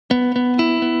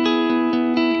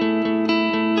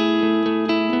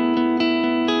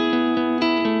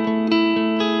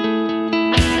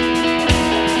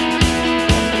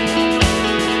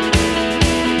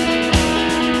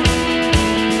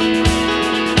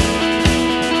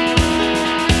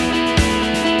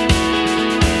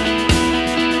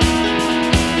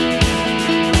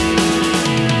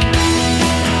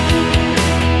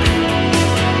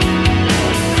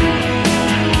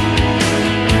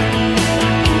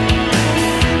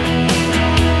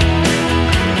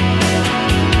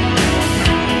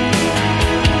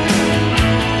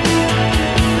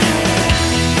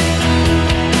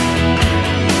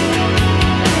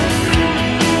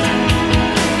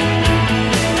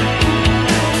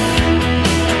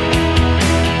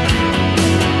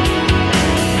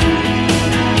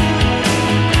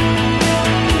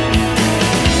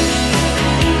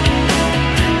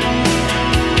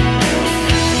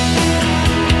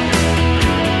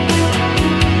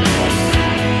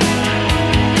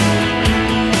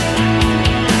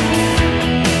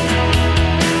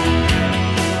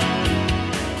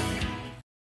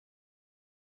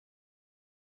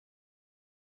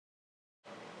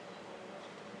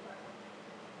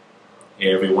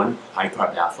Hey everyone, hi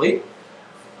Carb Athlete.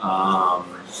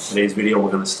 Today's video we're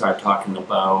going to start talking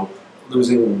about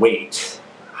losing weight.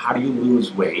 How do you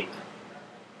lose weight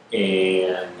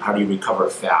and how do you recover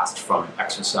fast from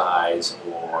exercise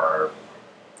or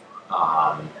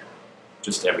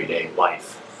just everyday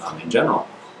life in general?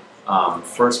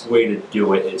 First way to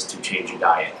do it is to change your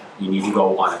diet. You need to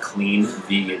go on a clean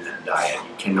vegan diet.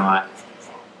 You cannot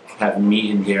have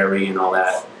meat and dairy and all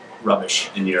that rubbish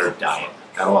in your diet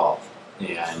at all.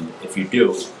 And if you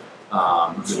do,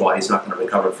 your body's not going to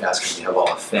recover fast because you have all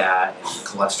the fat and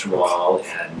cholesterol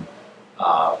and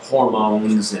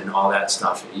hormones and all that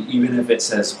stuff. Even if it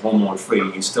says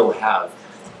hormone-free, you still have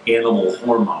animal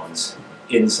hormones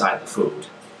inside the food.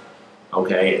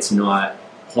 Okay, it's not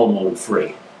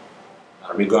hormone-free,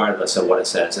 regardless of what it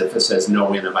says. If it says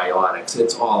no antibiotics,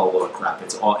 it's all a load of crap.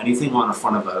 It's all anything on the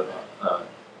front of a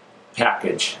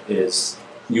package is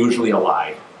usually a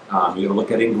lie. You got to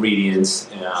look at ingredients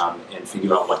and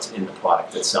figure out what's in the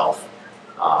product itself.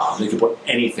 You can put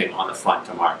anything on the front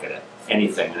to market it,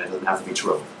 anything, and it doesn't have to be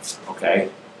true. Okay.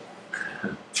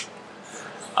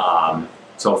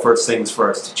 So first things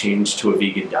first, to change to a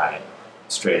vegan diet,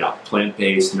 straight up,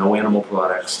 plant-based, no animal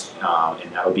products, and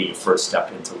that'll be your first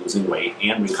step into losing weight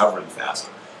and recovering fast.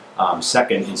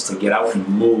 Second is to get out and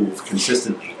move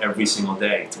consistently every single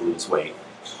day to lose weight.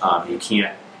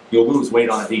 You'll lose weight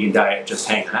on a vegan diet just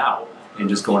hanging out and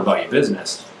just going about your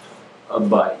business,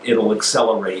 but it'll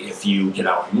accelerate if you get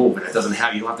out and move. And you don't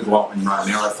have to go out and run a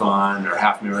marathon or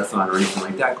half marathon or anything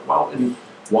like that. Go out and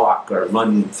walk or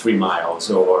run 3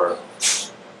 miles, or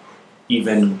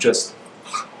even just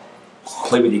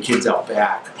play with your kids out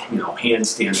back,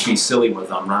 handstand, be silly with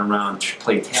them, run around,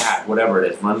 play tag, whatever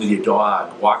it is, run with your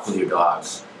dog, walk with your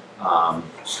dogs,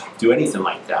 do anything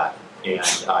like that. And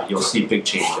you'll see big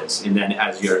changes. And then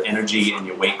as your energy and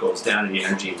your weight goes down and your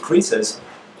energy increases,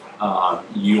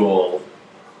 you'll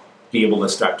be able to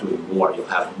start doing more. You'll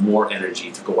have more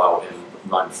energy to go out and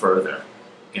run further.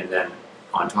 And then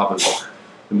on top of it,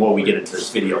 the more we get into this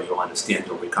video, you'll understand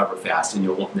you'll recover fast, and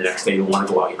the next day you'll want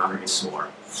to go out, you're not going to be sore.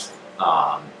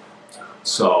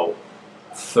 So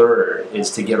third is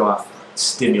to get off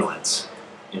stimulants.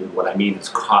 And what I mean is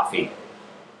coffee.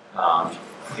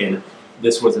 And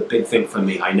this was a big thing for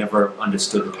me. I never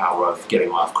understood the power of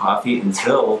getting off coffee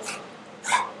until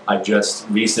I just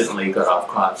recently got off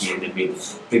coffee, and it made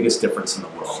the biggest difference in the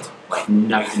world, like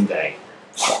night and day.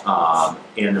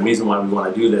 And the reason why we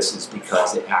want to do this is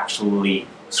because it actually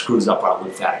screws up our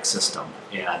lymphatic system.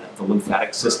 And the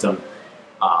lymphatic system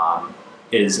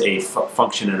is a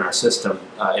function in our system,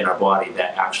 in our body,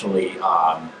 that actually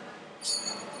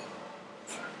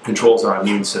controls our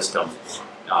immune system.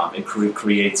 It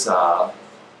creates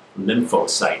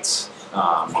lymphocytes,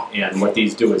 and what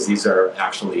these do is these are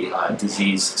actually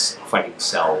disease-fighting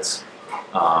cells.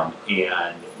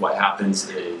 And what happens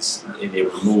is they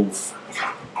remove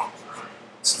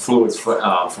fluids from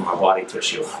our body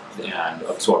tissue and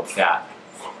absorb fat,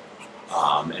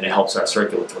 and it helps our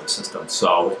circulatory system.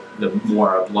 So the more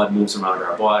our blood moves around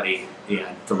our body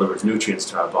and delivers nutrients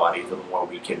to our body, the more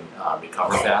we can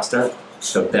recover faster,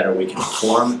 the better we can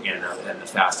perform, and the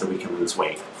faster we can lose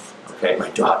weight. Okay, my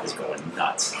dog is going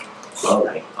nuts. All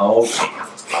right,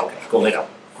 okay, go lay down,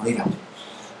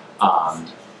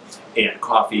 and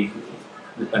coffee,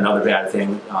 another bad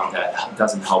thing that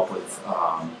doesn't help with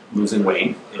losing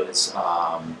weight is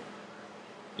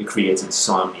it creates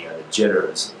insomnia, the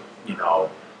jitters.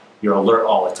 You're alert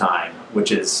all the time,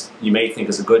 which is, you may think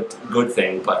is a good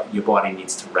thing, but your body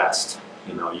needs to rest.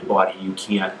 Your body, you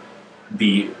can't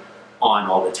be on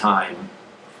all the time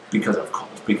because of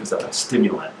a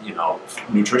stimulant.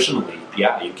 Nutritionally,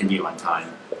 yeah, you can be on time.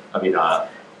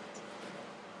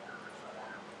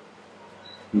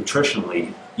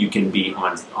 Nutritionally, you can be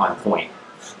on point,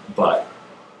 but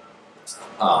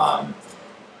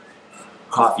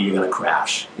coffee, you're gonna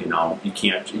crash. You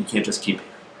can't just keep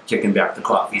kicking back the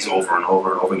coffees over and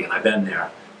over and over again. I've been there,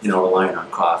 relying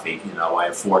on coffee. I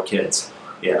have 4 kids,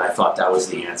 and I thought that was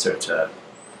the answer to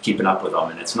keeping up with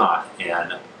them, and it's not.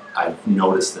 And I've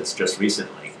noticed this just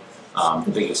recently,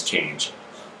 the biggest change.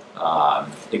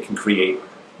 It can create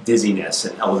dizziness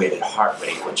and elevated heart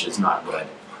rate, which is not good.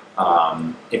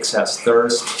 Excess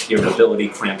thirst, irritability,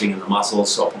 cramping in the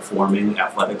muscles, so performing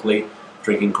athletically.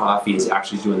 Drinking coffee is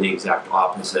actually doing the exact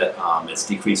opposite. It's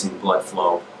decreasing blood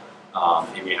flow,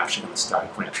 and you're actually going to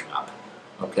start cramping up.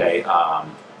 Okay,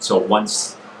 so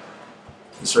once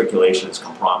the circulation is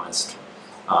compromised,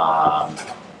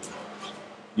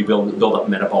 you build up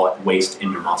metabolic waste in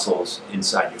your muscles,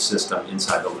 inside your system,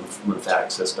 inside the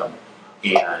lymphatic system.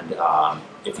 And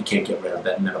if you can't get rid of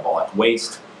that metabolic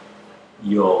waste,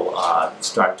 you'll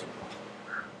start to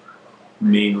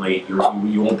mainly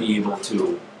you won't be able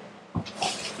to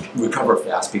recover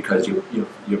fast because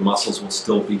your muscles will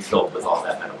still be filled with all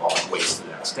that metabolic waste the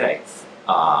next day.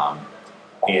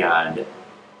 And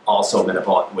also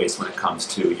metabolic waste when it comes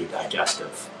to your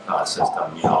digestive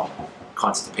system. You know,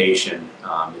 constipation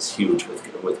is huge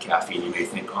with caffeine. You may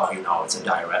think, oh, you know, it's a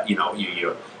diuretic. You know,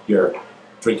 you're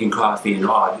drinking coffee and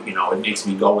oh, you know, it makes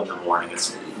me go in the morning.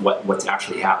 It's what's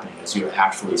actually happening is you're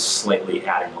actually slightly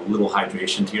adding a little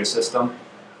hydration to your system,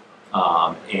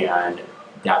 and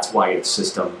that's why your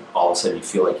system all of a sudden you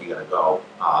feel like you're gonna go.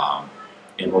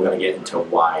 And we're gonna get into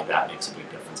why that makes a big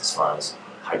difference as far as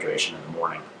hydration in the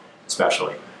morning,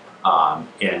 especially.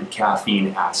 And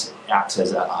caffeine acts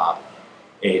as a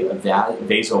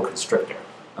vasoconstrictor.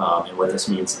 And what this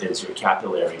means is your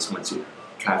capillaries, once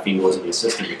caffeine goes in your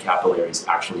system, your capillaries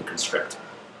actually constrict.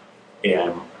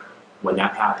 And when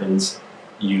that happens,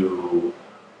 you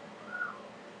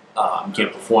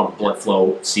can't perform, blood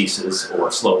flow ceases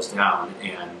or slows down,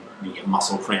 and you get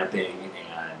muscle cramping,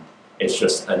 and it's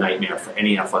just a nightmare for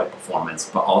any athletic performance,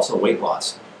 but also weight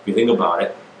loss. If you think about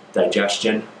it,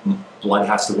 digestion, blood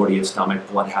has to go to your stomach,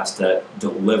 blood has to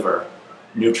deliver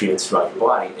nutrients throughout your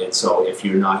body, and so if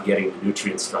you're not getting the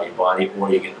nutrients throughout your body or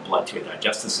you're getting the blood to your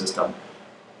digestive system,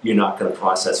 you're not going to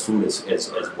process food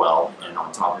as well, and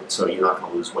on top of it, so you're not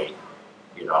going to lose weight,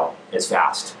 you know, as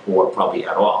fast or probably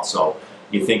at all. So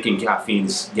you're thinking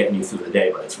caffeine's getting you through the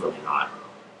day, but it's really not.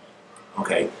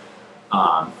 Okay.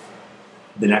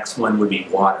 The next one would be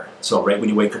water. So right when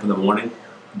you wake up in the morning,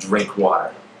 drink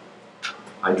water.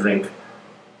 I drink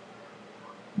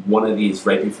one of these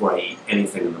right before I eat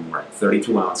anything in the morning,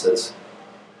 32 ounces.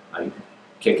 I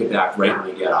kick it back right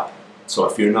when I get up. So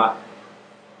if you're not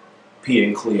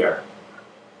peeing clear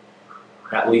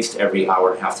at least every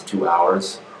hour and a half to 2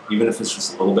 hours, even if it's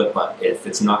just a little bit, but if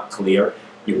it's not clear,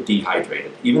 you're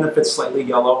dehydrated. Even if it's slightly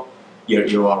yellow,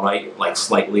 you're all right, like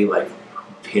slightly, like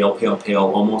pale,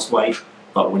 almost white.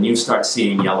 But when you start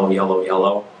seeing yellow,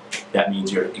 that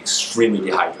means you're extremely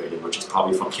dehydrated, which is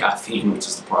probably from caffeine, which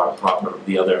is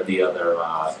the other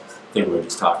thing we were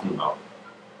just talking about.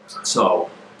 So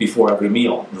before every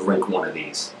meal, drink one of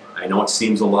these. I know it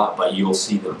seems a lot, but you'll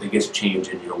see the biggest change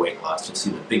in your weight loss. You'll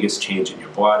see the biggest change in your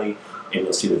body, and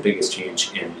you'll see the biggest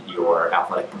change in your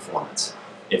athletic performance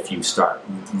if you start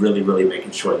really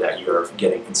making sure that you're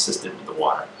getting consistent with the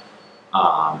water.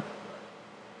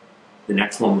 The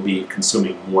next one would be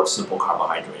consuming more simple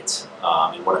carbohydrates.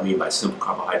 And what I mean by simple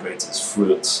carbohydrates is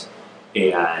fruits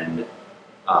and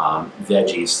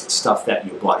veggies, stuff that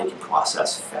your body can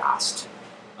process fast.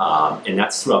 And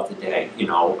that's throughout the day. You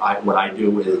know, what I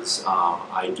do is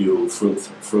I do fruit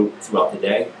throughout the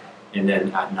day, and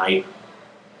then at night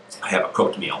I have a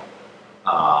cooked meal.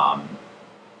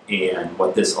 And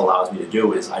what this allows me to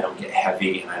do is I don't get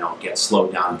heavy and I don't get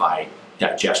slowed down by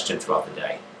digestion throughout the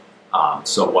day.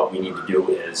 So what we need to do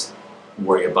is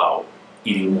worry about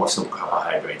eating more simple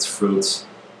carbohydrates, fruits,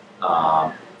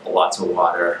 lots of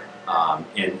water,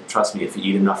 and trust me, if you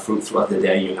eat enough fruit throughout the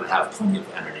day, you're going to have plenty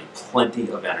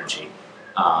of energy.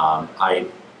 I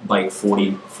bike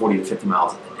 40 to 50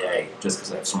 miles a day just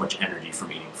because I have so much energy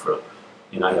from eating fruit.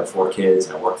 And I have 4 kids,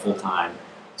 I work full time,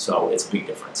 so it's a big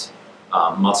difference.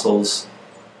 Muscles,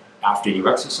 after you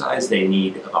exercise, they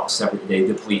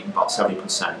deplete about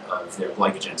 70% of their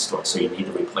glycogen stores, so you need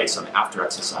to replace them after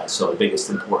exercise. So the biggest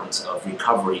importance of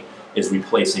recovery is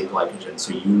replacing glycogen.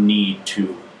 So you need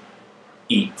to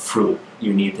eat fruit.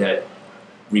 You need to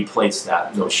replace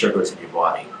those sugars in your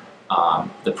body.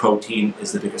 The protein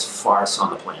is the biggest farce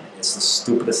on the planet. It's the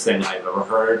stupidest thing I've ever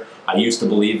heard. I used to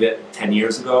believe it 10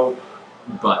 years ago,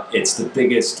 but it's the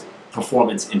biggest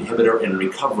performance inhibitor and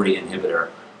recovery inhibitor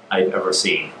I've ever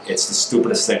seen. It's the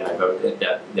stupidest thing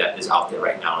that is out there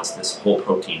right now, is this whole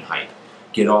protein hype.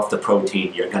 Get off the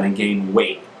protein, you're gonna gain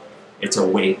weight. It's a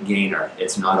weight gainer,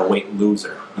 it's not a weight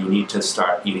loser. You need to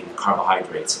start eating the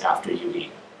carbohydrates after you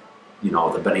eat. You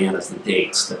know, the bananas, the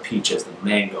dates, the peaches, the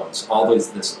mangoes, all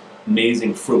this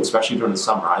amazing fruit, especially during the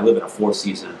summer. I live in a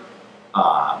 4-season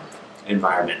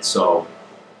environment, so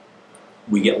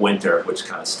we get winter, which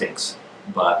kind of stinks,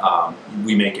 but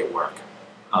we make it work.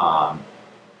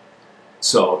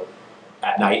 So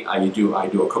at night I do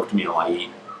a cooked meal. I eat,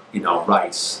 you know,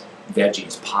 rice,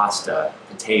 veggies, pasta,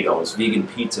 potatoes, vegan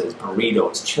pizzas,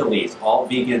 burritos, chilies, all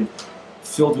vegan,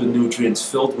 filled with nutrients,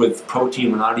 filled with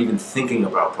protein. We're not even thinking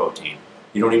about protein.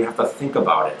 You don't even have to think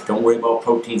about it. Don't worry about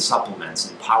protein supplements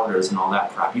and powders and all that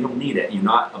crap. You don't need it. You're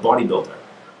not a bodybuilder.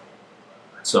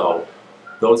 So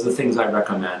those are the things I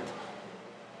recommend.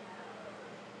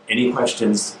 Any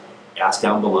questions, ask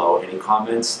down below. Any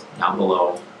comments, down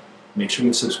below. Make sure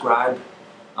you subscribe,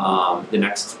 The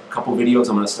next couple videos,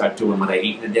 I'm going to start doing what I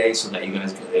eat in a day so that you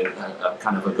guys get a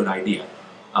kind of a good idea.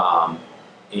 We'll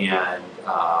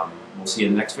see you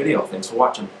in the next video. Thanks for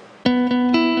watching.